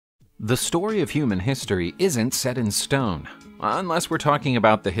The story of human history isn't set in stone. Unless we're talking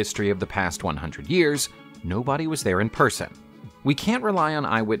about the history of the past 100 years, nobody was there in person. We can't rely on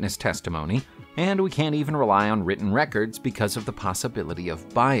eyewitness testimony, and we can't even rely on written records because of the possibility of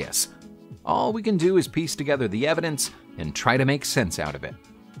bias. All we can do is piece together the evidence and try to make sense out of it.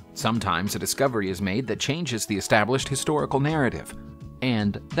 Sometimes a discovery is made that changes the established historical narrative,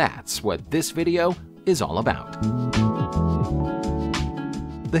 and that's what this video is all about.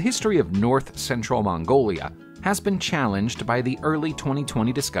 The history of north-central Mongolia has been challenged by the early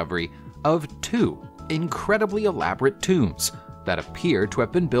 2020 discovery of two incredibly elaborate tombs that appear to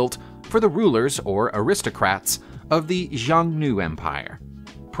have been built for the rulers or aristocrats of the Xiongnu Empire.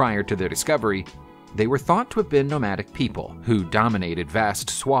 Prior to their discovery, they were thought to have been nomadic people who dominated vast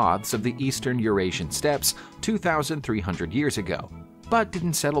swaths of the eastern Eurasian steppes 2,300 years ago, but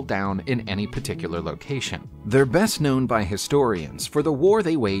didn't settle down in any particular location. They're best known by historians for the war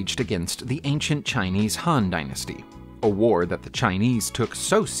they waged against the ancient Chinese Han Dynasty, a war that the Chinese took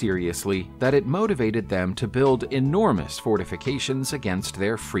so seriously that it motivated them to build enormous fortifications against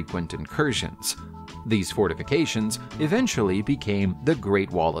their frequent incursions. These fortifications eventually became the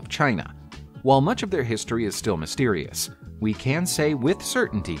Great Wall of China. While much of their history is still mysterious, we can say with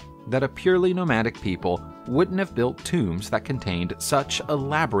certainty that a purely nomadic people wouldn't have built tombs that contained such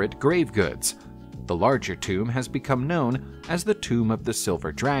elaborate grave goods. The larger tomb has become known as the Tomb of the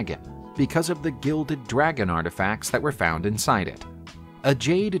Silver Dragon because of the gilded dragon artifacts that were found inside it. A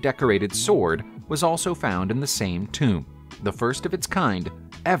jade-decorated sword was also found in the same tomb, the first of its kind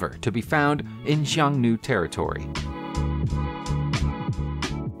ever to be found in Xiongnu territory.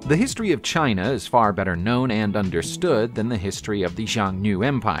 The history of China is far better known and understood than the history of the Xiongnu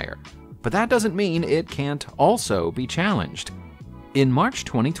Empire, but that doesn't mean it can't also be challenged. In March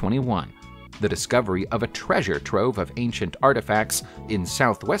 2021, the discovery of a treasure trove of ancient artifacts in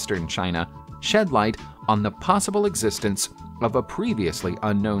southwestern China shed light on the possible existence of a previously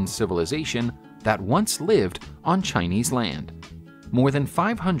unknown civilization that once lived on Chinese land. More than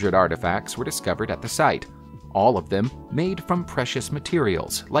 500 artifacts were discovered at the site, all of them made from precious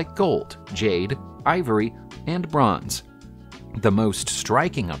materials like gold, jade, ivory, and bronze. The most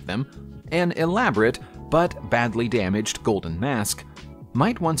striking of them, an elaborate but badly damaged golden mask,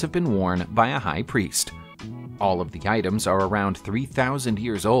 might once have been worn by a high priest. All of the items are around 3,000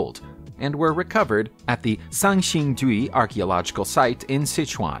 years old and were recovered at the Sanxingdui Archaeological site in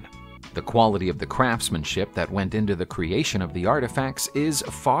Sichuan. The quality of the craftsmanship that went into the creation of the artifacts is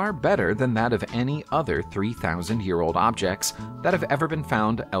far better than that of any other 3,000-year-old objects that have ever been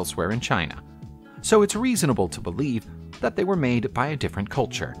found elsewhere in China. So it's reasonable to believe that they were made by a different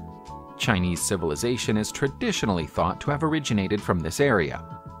culture. Chinese civilization is traditionally thought to have originated from this area,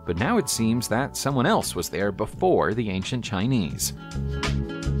 but now it seems that someone else was there before the ancient Chinese.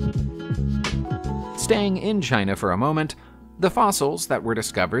 Staying in China for a moment, the fossils that were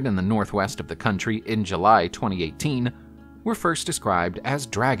discovered in the northwest of the country in July 2018 were first described as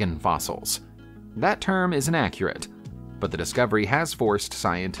dragon fossils. That term isn't accurate, but the discovery has forced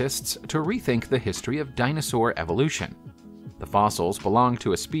scientists to rethink the history of dinosaur evolution. The fossils belong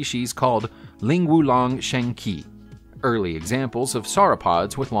to a species called Lingwulong Shengqi, early examples of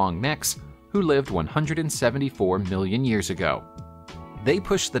sauropods with long necks who lived 174 million years ago. They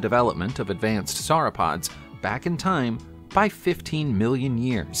pushed the development of advanced sauropods back in time by 15 million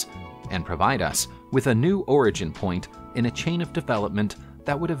years and provide us with a new origin point in a chain of development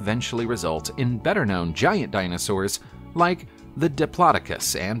that would eventually result in better-known giant dinosaurs like the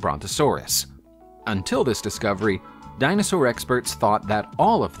Diplodocus and Brontosaurus. Until this discovery, dinosaur experts thought that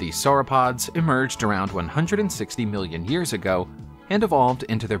all of these sauropods emerged around 160 million years ago and evolved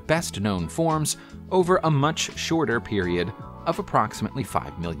into their best-known forms over a much shorter period of approximately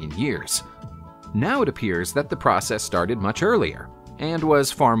 5 million years. Now it appears that the process started much earlier and was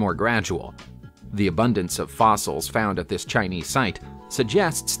far more gradual. The abundance of fossils found at this Chinese site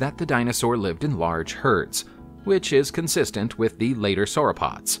suggests that the dinosaur lived in large herds, which is consistent with the later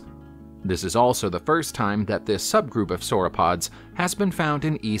sauropods. This is also the first time that this subgroup of sauropods has been found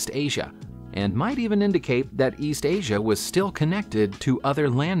in East Asia, and might even indicate that East Asia was still connected to other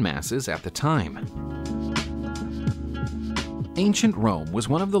landmasses at the time. Ancient Rome was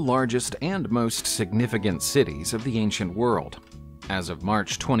one of the largest and most significant cities of the ancient world. As of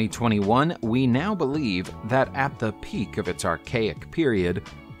March 2021, we now believe that at the peak of its archaic period,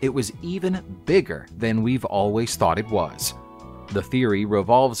 it was even bigger than we've always thought it was. The theory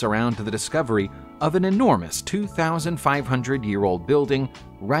revolves around the discovery of an enormous 2,500-year-old building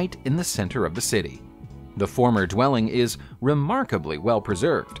right in the center of the city. The former dwelling is remarkably well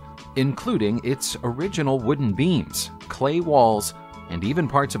preserved, including its original wooden beams, clay walls, and even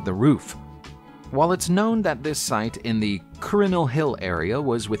parts of the roof. While it's known that this site in the Quirinal Hill area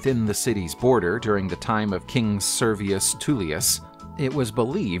was within the city's border during the time of King Servius Tullius, it was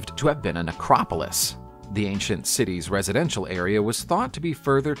believed to have been a necropolis. The ancient city's residential area was thought to be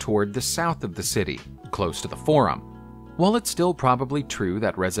further toward the south of the city, close to the Forum. While it's still probably true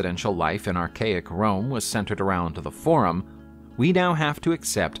that residential life in archaic Rome was centered around the Forum, we now have to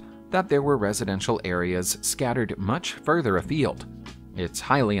accept that there were residential areas scattered much further afield. It's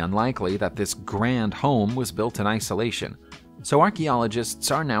highly unlikely that this grand home was built in isolation, so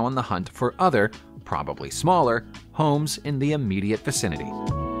archaeologists are now on the hunt for other, probably smaller, homes in the immediate vicinity.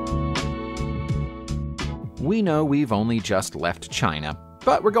 We know we've only just left China,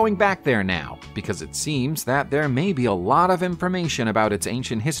 but we're going back there now, because it seems that there may be a lot of information about its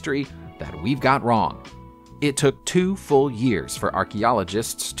ancient history that we've got wrong. It took 2 full years for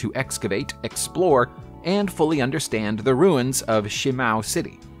archaeologists to excavate, explore, and fully understand the ruins of Shimao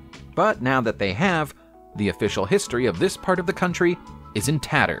City. But now that they have, the official history of this part of the country is in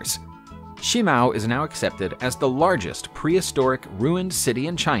tatters. Shimao is now accepted as the largest prehistoric ruined city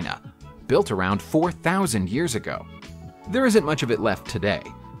in China, built around 4,000 years ago. There isn't much of it left today,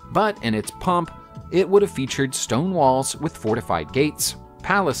 but in its pomp, it would have featured stone walls with fortified gates,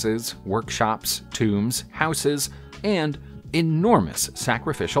 palaces, workshops, tombs, houses, and enormous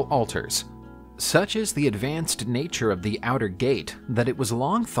sacrificial altars. Such is the advanced nature of the outer gate that it was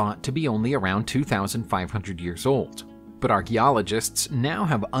long thought to be only around 2,500 years old. But archaeologists now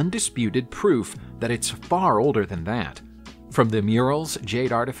have undisputed proof that it's far older than that. From the murals,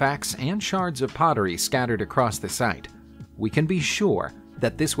 jade artifacts, and shards of pottery scattered across the site, we can be sure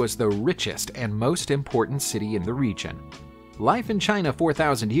that this was the richest and most important city in the region. Life in China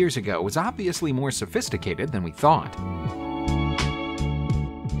 4,000 years ago was obviously more sophisticated than we thought.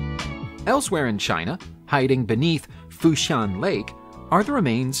 Elsewhere in China, hiding beneath Fushan Lake, are the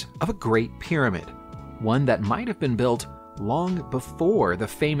remains of a great pyramid, one that might have been built long before the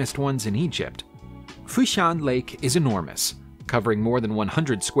famous ones in Egypt. Fushan Lake is enormous, covering more than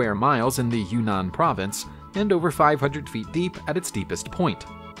 100 square miles in the Yunnan province and over 500 feet deep at its deepest point.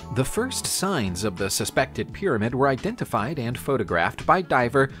 The first signs of the suspected pyramid were identified and photographed by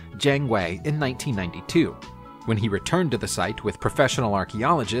diver Zhang Wei in 1992. When he returned to the site with professional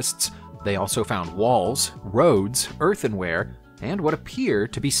archaeologists, they also found walls, roads, earthenware, and what appear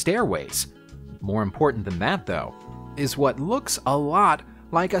to be stairways. More important than that, though, is what looks a lot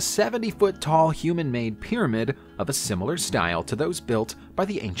like a 70-foot-tall human-made pyramid of a similar style to those built by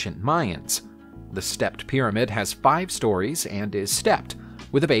the ancient Mayans. The stepped pyramid has 5 stories and is stepped,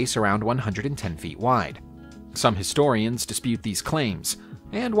 with a base around 110 feet wide. Some historians dispute these claims,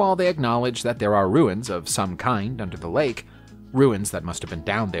 and while they acknowledge that there are ruins of some kind under the lake, ruins that must have been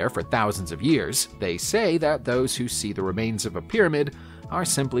down there for thousands of years, they say that those who see the remains of a pyramid are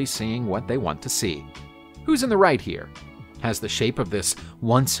simply seeing what they want to see. Who's in the right here? Has the shape of this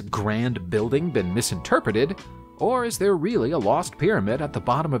once grand building been misinterpreted, or is there really a lost pyramid at the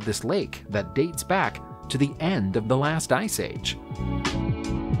bottom of this lake that dates back to the end of the last ice age?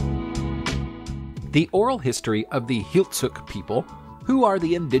 The oral history of the Hiltsuk people, who are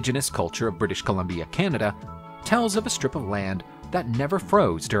the indigenous culture of British Columbia, Canada, tells of a strip of land that never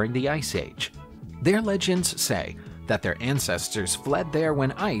froze during the Ice Age. Their legends say that their ancestors fled there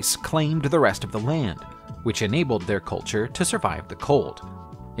when ice claimed the rest of the land, which enabled their culture to survive the cold.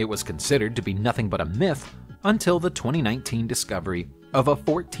 It was considered to be nothing but a myth until the 2019 discovery of a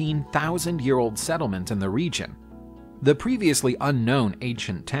 14,000-year-old settlement in the region. The previously unknown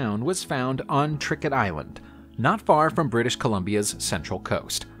ancient town was found on Tricket Island, not far from British Columbia's central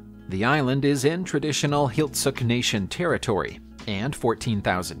coast. The island is in traditional Hiltsuk Nation territory, and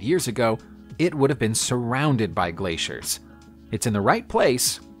 14,000 years ago, it would have been surrounded by glaciers. It's in the right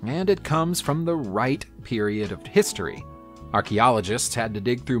place, and it comes from the right period of history. Archaeologists had to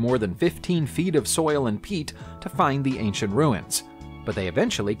dig through more than 15 feet of soil and peat to find the ancient ruins, but they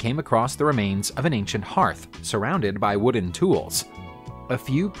eventually came across the remains of an ancient hearth surrounded by wooden tools. A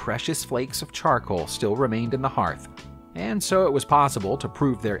few precious flakes of charcoal still remained in the hearth, and so it was possible to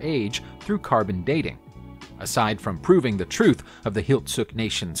prove their age through carbon dating. Aside from proving the truth of the Hiltsuk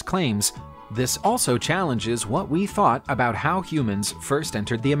Nation's claims, this also challenges what we thought about how humans first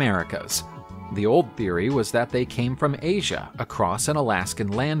entered the Americas. The old theory was that they came from Asia across an Alaskan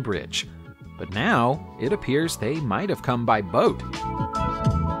land bridge, but now it appears they might have come by boat.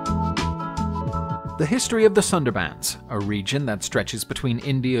 The history of the Sundarbans, a region that stretches between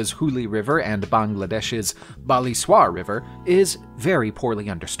India's Hooghly River and Bangladesh's Baliswar River, is very poorly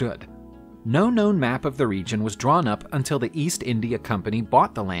understood. No known map of the region was drawn up until the East India Company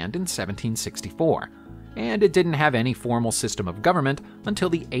bought the land in 1764, and it didn't have any formal system of government until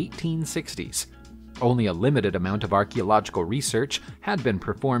the 1860s. Only a limited amount of archaeological research had been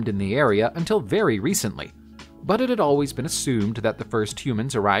performed in the area until very recently, but it had always been assumed that the first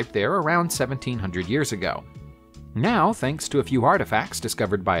humans arrived there around 1700 years ago. Now, thanks to a few artifacts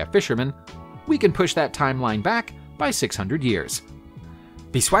discovered by a fisherman, we can push that timeline back by 600 years.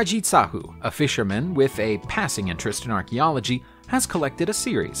 Biswajit Sahu, a fisherman with a passing interest in archaeology, has collected a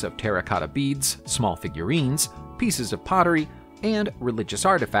series of terracotta beads, small figurines, pieces of pottery, and religious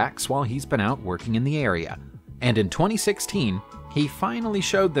artifacts while he's been out working in the area. And in 2016, he finally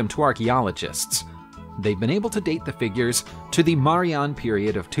showed them to archaeologists. They've been able to date the figures to the Marian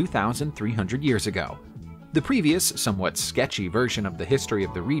period of 2,300 years ago. The previous, somewhat sketchy version of the history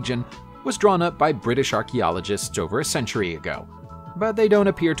of the region was drawn up by British archaeologists over a century ago, but they don't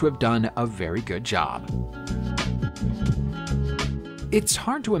appear to have done a very good job. It's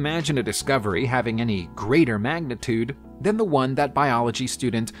hard to imagine a discovery having any greater magnitude than the one that biology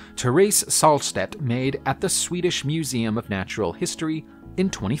student Therese Salstedt made at the Swedish Museum of Natural History in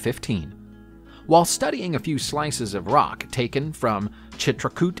 2015. While studying a few slices of rock taken from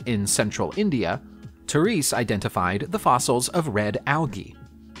Chitrakoot in central India, Therese identified the fossils of red algae.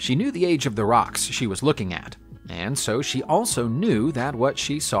 She knew the age of the rocks she was looking at, and so she also knew that what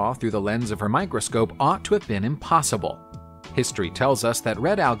she saw through the lens of her microscope ought to have been impossible. History tells us that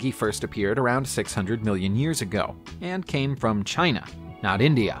red algae first appeared around 600 million years ago and came from China, not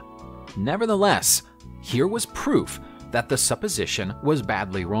India. Nevertheless, here was proof that the supposition was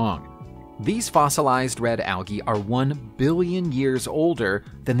badly wrong. These fossilized red algae are 1 billion years older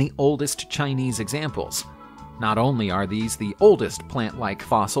than the oldest Chinese examples. Not only are these the oldest plant-like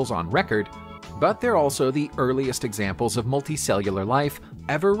fossils on record, but they're also the earliest examples of multicellular life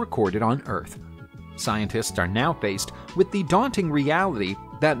ever recorded on Earth. Scientists are now faced with the daunting reality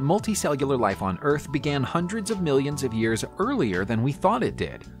that multicellular life on Earth began hundreds of millions of years earlier than we thought it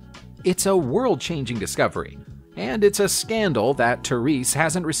did. It's a world-changing discovery, and it's a scandal that Therese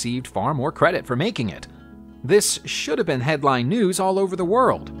hasn't received far more credit for making it. This should have been headline news all over the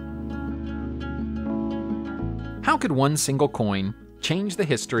world. How could one single coin change the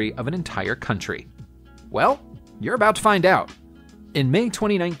history of an entire country? Well, you're about to find out. In May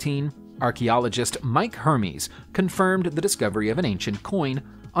 2019, archaeologist Mike Hermes confirmed the discovery of an ancient coin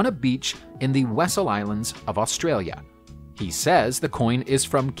on a beach in the Wessel Islands of Australia. He says the coin is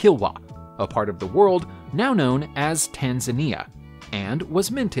from Kilwa, a part of the world now known as Tanzania, and was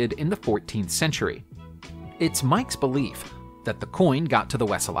minted in the 14th century. It's Mike's belief that the coin got to the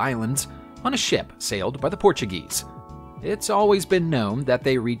Wessel Islands on a ship sailed by the Portuguese. It's always been known that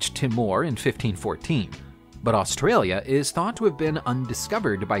they reached Timor in 1514, but Australia is thought to have been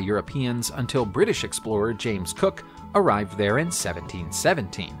undiscovered by Europeans until British explorer James Cook arrived there in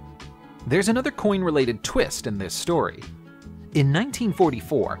 1717. There's another coin-related twist in this story. In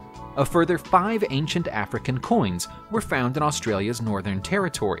 1944, a further 5 ancient African coins were found in Australia's Northern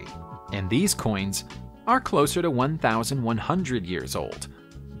Territory, and these coins are closer to 1,100 years old.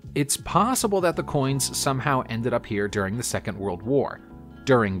 It's possible that the coins somehow ended up here during the Second World War,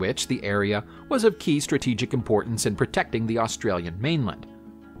 during which the area was of key strategic importance in protecting the Australian mainland.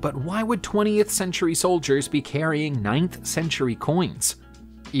 But why would 20th century soldiers be carrying 9th century coins?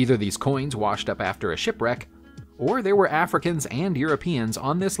 Either these coins washed up after a shipwreck, or there were Africans and Europeans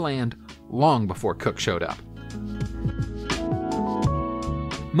on this land long before Cook showed up.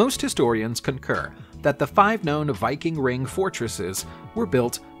 Most historians concur that the 5 known Viking ring fortresses were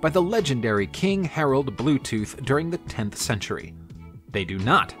built by the legendary King Harald Bluetooth during the 10th century. They do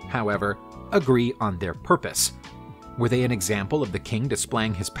not, however, agree on their purpose. Were they an example of the king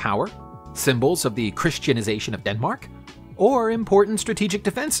displaying his power, symbols of the Christianization of Denmark, or important strategic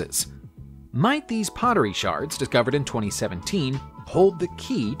defenses? Might these pottery shards discovered in 2017 hold the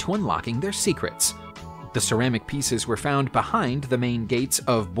key to unlocking their secrets? The ceramic pieces were found behind the main gates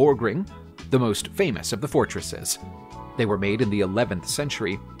of Borgring, the most famous of the fortresses. They were made in the 11th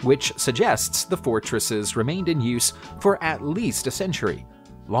century, which suggests the fortresses remained in use for at least a century,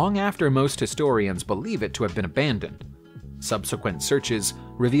 long after most historians believe it to have been abandoned. Subsequent searches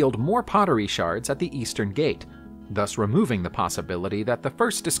revealed more pottery shards at the eastern gate, thus removing the possibility that the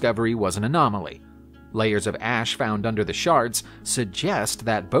first discovery was an anomaly. Layers of ash found under the shards suggest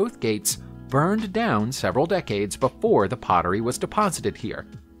that both gates burned down several decades before the pottery was deposited here,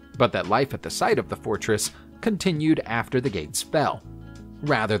 but that life at the site of the fortress continued after the gates fell.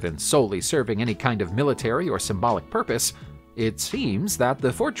 Rather than solely serving any kind of military or symbolic purpose, it seems that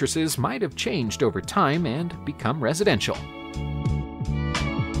the fortresses might have changed over time and become residential.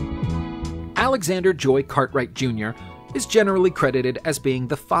 Alexander Joy Cartwright Jr. is generally credited as being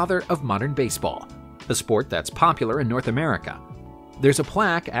the father of modern baseball. a sport that's popular in North America. There's a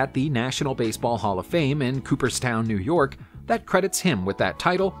plaque at the National Baseball Hall of Fame in Cooperstown, New York, that credits him with that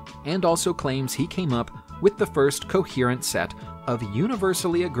title and also claims he came up with the first coherent set of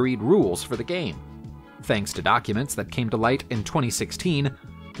universally agreed rules for the game. Thanks to documents that came to light in 2016,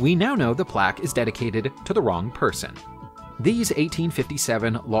 we now know the plaque is dedicated to the wrong person. These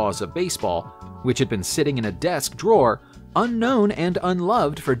 1857 laws of baseball, which had been sitting in a desk drawer, unknown and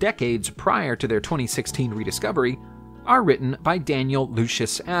unloved for decades prior to their 2016 rediscovery, are written by Daniel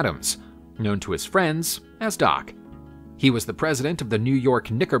Lucius Adams, known to his friends as Doc. He was the president of the New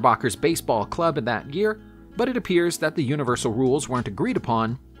York Knickerbockers Baseball Club in that year, but it appears that the universal rules weren't agreed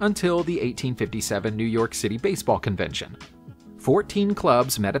upon until the 1857 New York City Baseball Convention. 14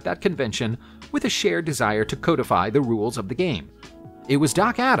 clubs met at that convention with a shared desire to codify the rules of the game. It was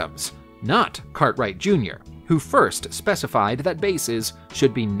Doc Adams, not Cartwright Jr., who first specified that bases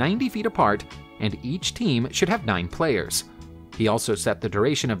should be 90 feet apart and each team should have 9 players. He also set the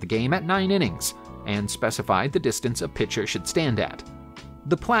duration of the game at 9 innings and specified the distance a pitcher should stand at.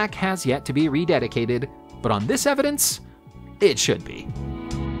 The plaque has yet to be rededicated, but on this evidence, it should be.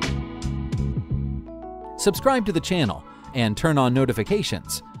 Subscribe to the channel and turn on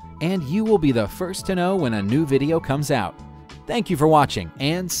notifications, and you will be the first to know when a new video comes out. Thank you for watching,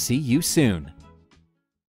 and see you soon.